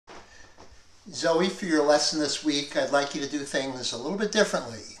Zoe, for your lesson this week, I'd like you to do things a little bit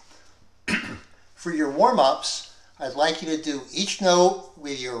differently. For your warm-ups, I'd like you to do each note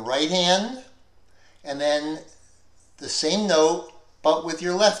with your right hand and then the same note but with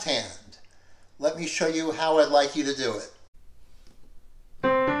your left hand. Let me show you how I'd like you to do it.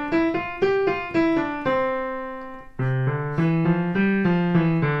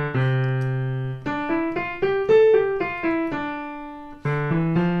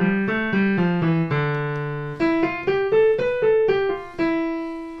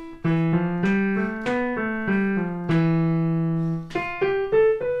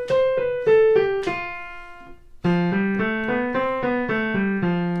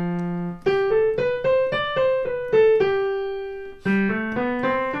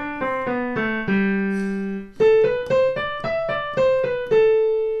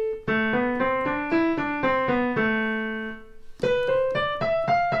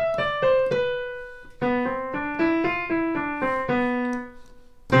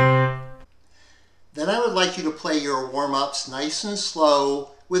 Then I would like you to play your warm-ups nice and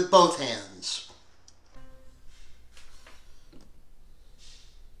slow with both hands.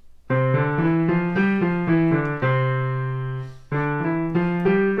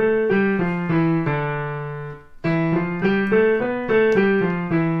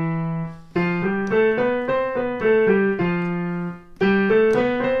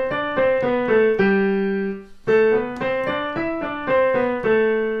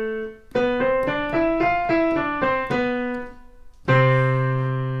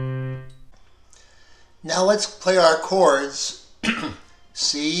 Now let's play our chords,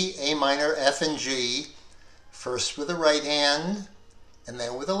 C, A minor, F, and G, first with the right hand and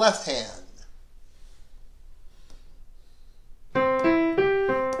then with the left hand.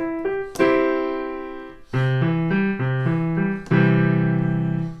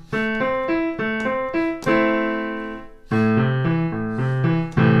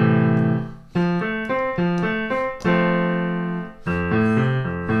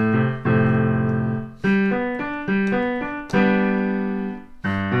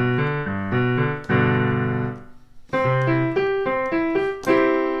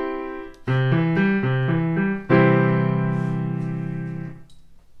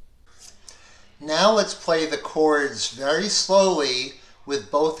 Now let's play the chords very slowly with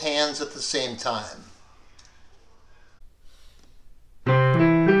both hands at the same time.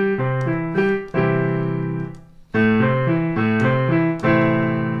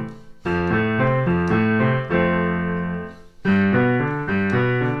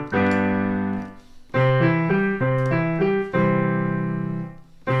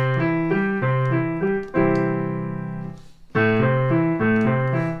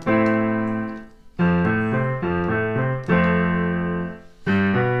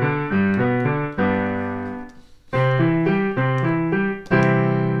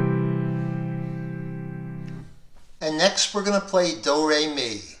 And next we're going to play Do, Re,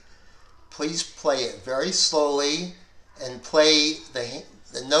 Mi. Please play it very slowly and play the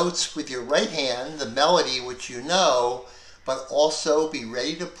notes with your right hand, the melody which you know, but also be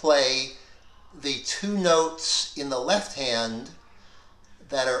ready to play the two notes in the left hand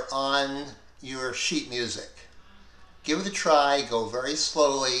that are on your sheet music. Give it a try, go very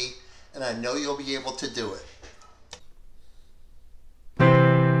slowly, and I know you'll be able to do it.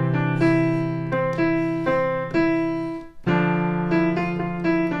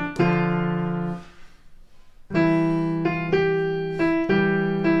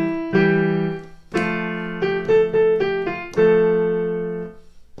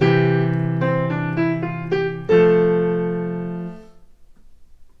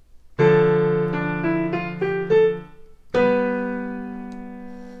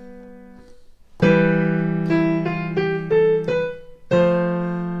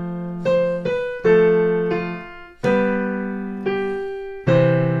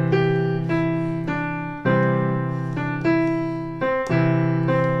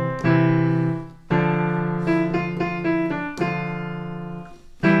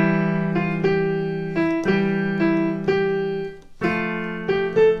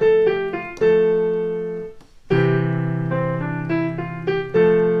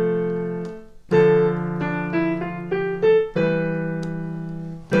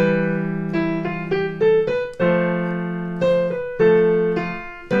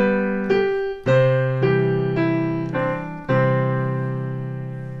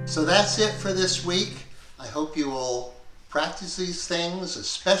 So that's it for this week. I hope you will practice these things,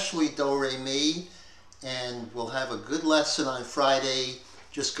 especially Do, Re, Mi, and we'll have a good lesson on Friday.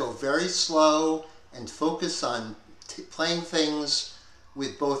 Just go very slow and focus on playing things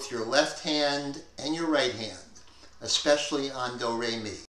with both your left hand and your right hand, especially on Do Re Mi.